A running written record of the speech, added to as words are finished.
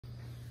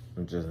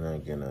I'm just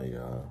not getting on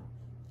y'all.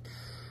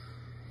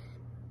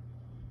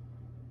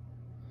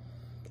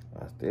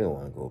 I still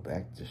want to go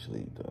back to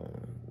sleep, though.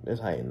 That's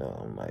how you know.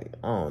 I'm like,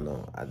 I don't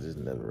know. I just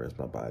never rest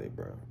my body,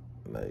 bro.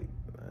 Like,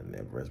 I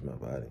never rest my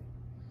body.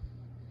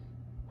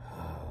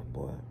 Oh,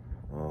 boy.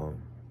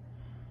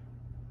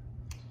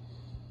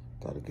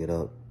 Gotta get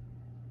up.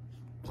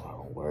 So I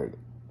don't work.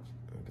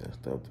 I got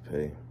stuff to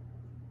pay.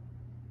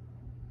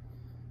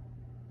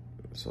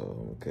 So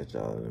I'm gonna catch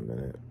y'all in a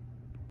minute.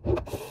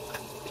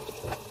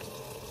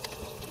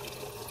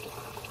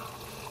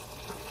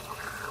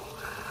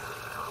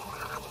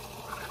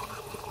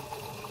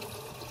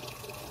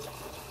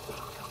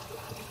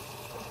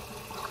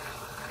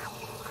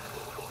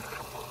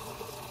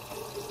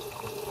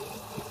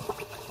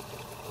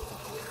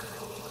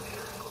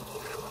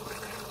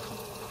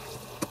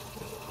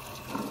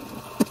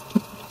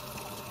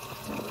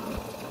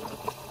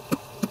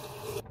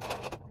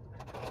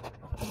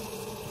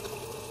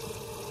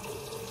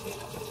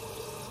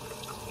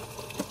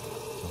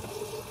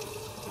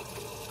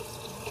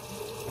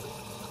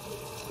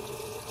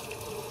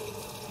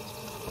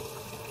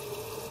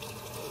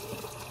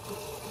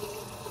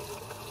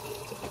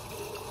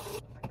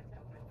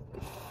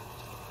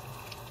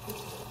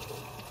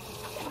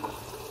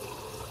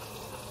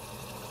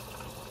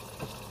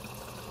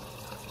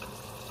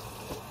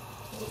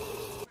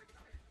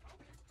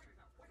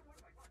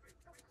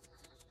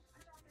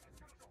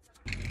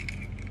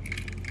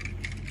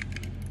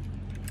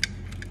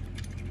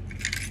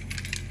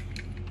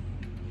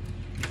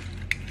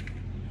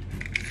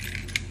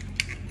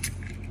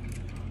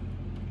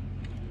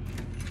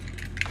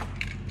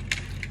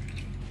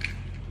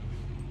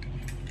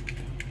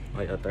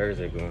 How your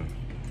Thursday going?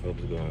 Hope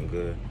it's going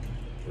good.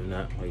 If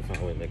not, how you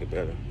find a way to make it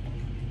better?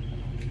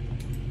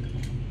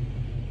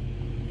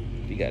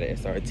 You got an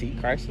SRT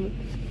Chrysler?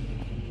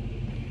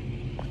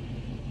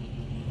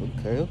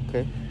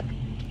 Okay.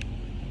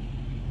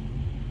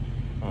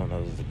 I don't know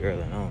if it's a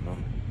girl, I don't know.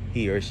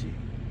 He or she.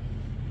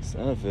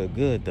 Sun feel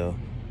good though.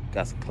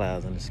 Got some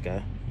clouds in the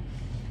sky.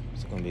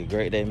 It's gonna be a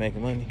great day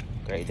making money.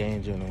 Great day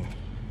in general.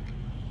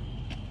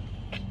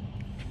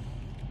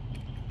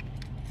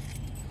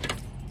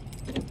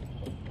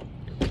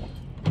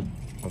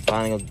 I'm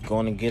finally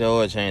going to get an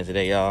oil change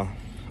today, y'all.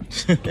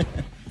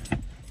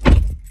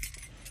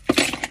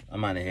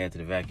 I'm out of here to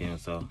the vacuum,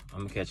 so I'm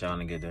gonna catch y'all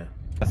when I get there.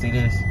 I see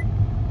this.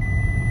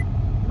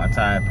 My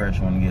tire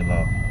pressure wanna get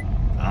low.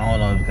 I don't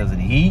know if it's because of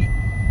the heat.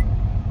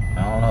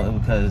 I don't know if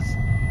it's because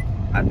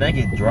I think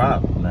it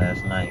dropped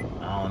last night.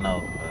 I don't know,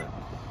 but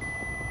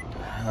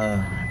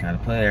I gotta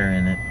put air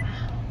in it.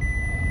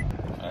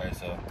 Alright,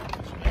 so I'm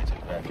gonna take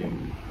the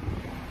vacuum.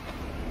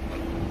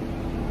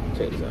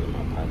 Check this out of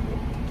my pocket.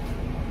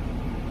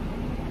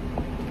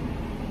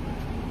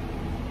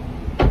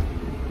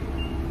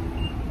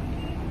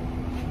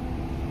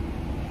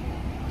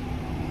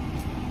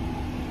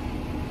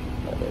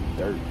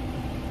 Dirt.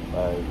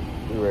 Alright,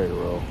 we ready to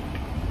roll.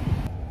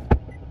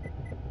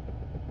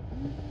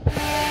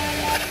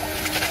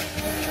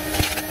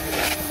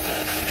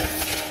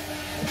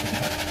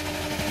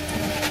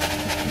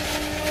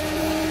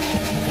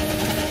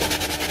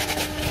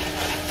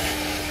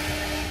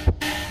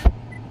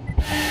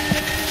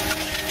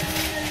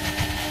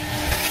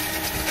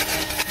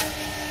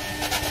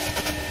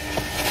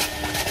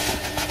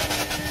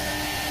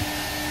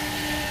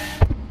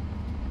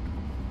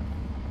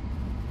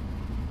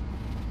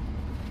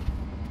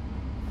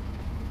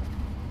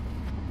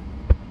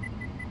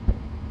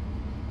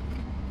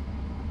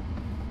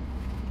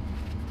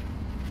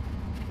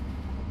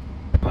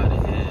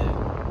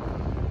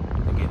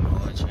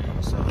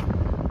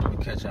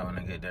 Catch y'all when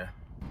I get there.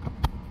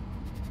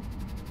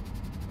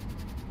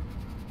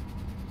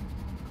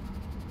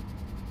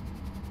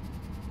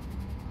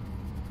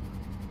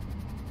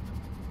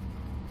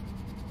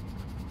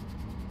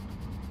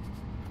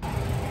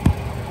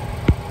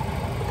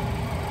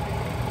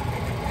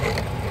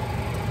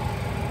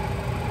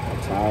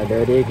 I'm tired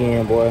dirty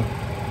again, boy.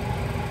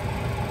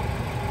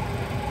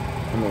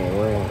 I mean,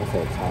 where I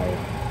said tired.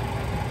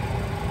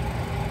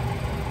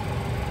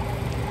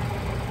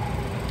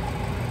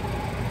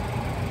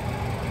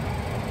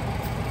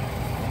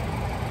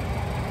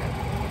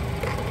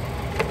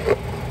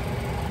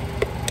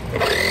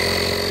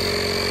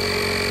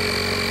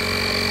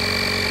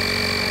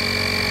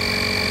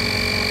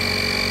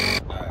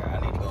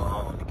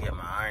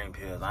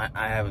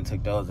 I haven't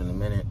took those in a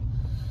minute.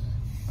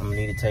 I'm gonna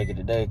need to take it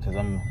today because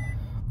I'm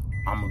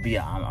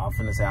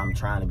finna say I'm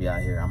trying to be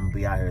out here. I'm gonna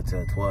be out here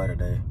till 12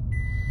 today.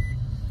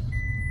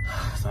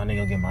 So I need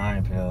to go get my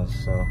iron pills.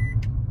 So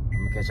I'm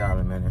gonna catch y'all in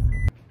a minute.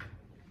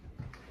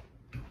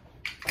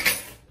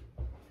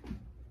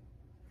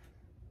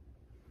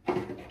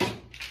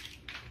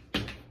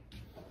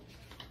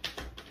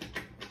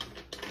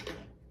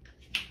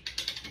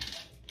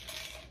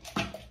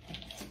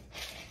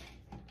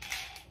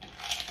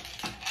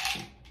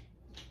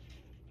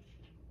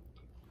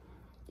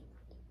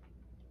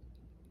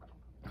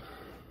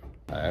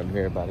 I'm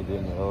here about to get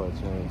in the oil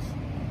change.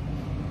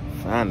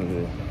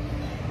 Finally.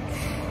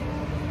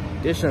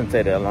 This shouldn't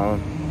take that long.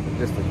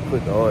 just a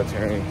quick oil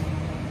change.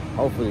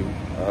 Hopefully,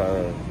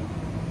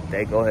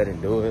 they go ahead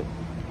and do it.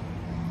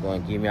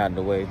 Going to keep me out of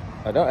the way.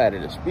 Oh, they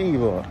added a speed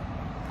bump.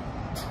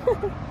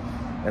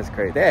 That's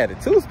crazy. They added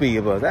 2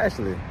 speed bumps,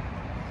 actually.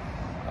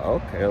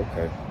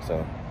 Okay.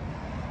 So,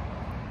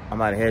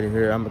 I'm out of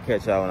here. I'm going to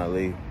catch y'all when I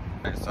leave.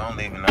 So, I'm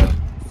leaving now.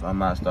 So, I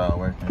might start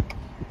working.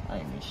 I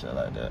ain't mean shit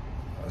like that.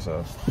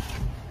 So,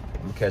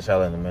 I'm going to catch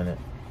y'all in a minute.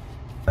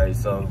 All right,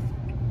 so,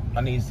 I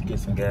need to get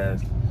some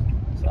gas.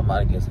 So, I'm about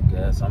to get some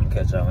gas. So, I'm going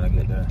to catch y'all when I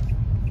get there.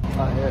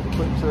 I had the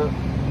quick trip.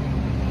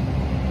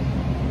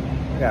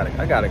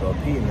 I gotta go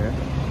pee, man.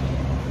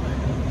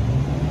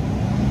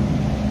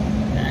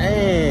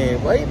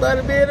 Dang, why you about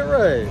to be in a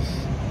rush?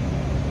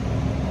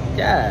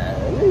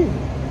 Golly.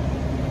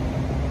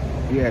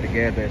 We had a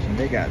gas station.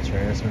 They got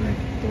trash on their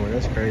door.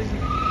 That's crazy.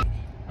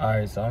 All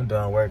right, so I'm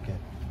done working.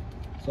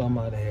 So I'm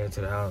out of here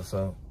to the house.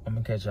 So I'm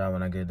gonna catch y'all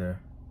when I get there.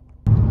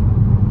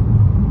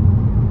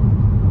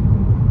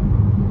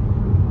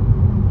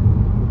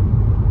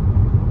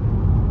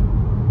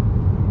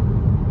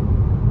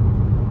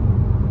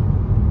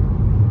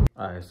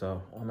 All right,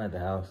 so I'm at the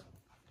house.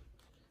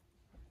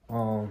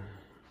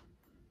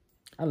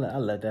 I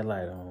let that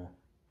light on.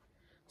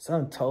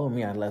 Something told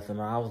me I left it on.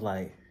 I was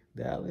like,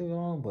 did I leave it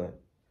on? But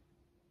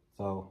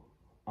so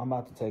I'm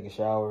about to take a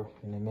shower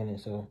in a minute,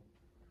 so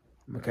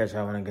I'm gonna catch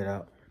y'all when I get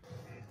out.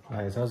 All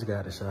right, so I just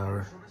got a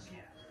shower.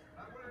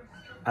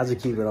 I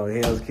just keep it on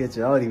Hell's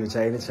Kitchen. I don't even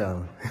change the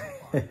channel.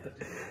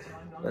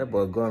 That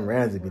boy Gordon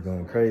Ramsay be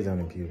going crazy on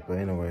the pew. But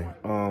anyway,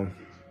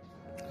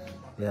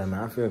 yeah, man,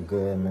 I feel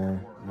good,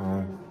 man.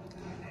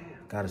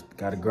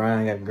 Gotta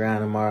grind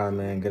tomorrow,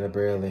 man. Get up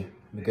early.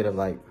 We get up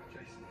like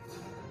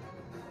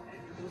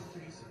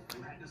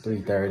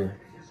 3:30,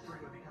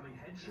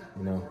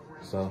 you know.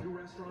 So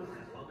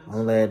I'm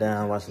gonna lay it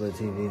down, watch a little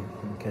TV,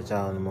 and catch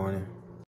y'all in the morning.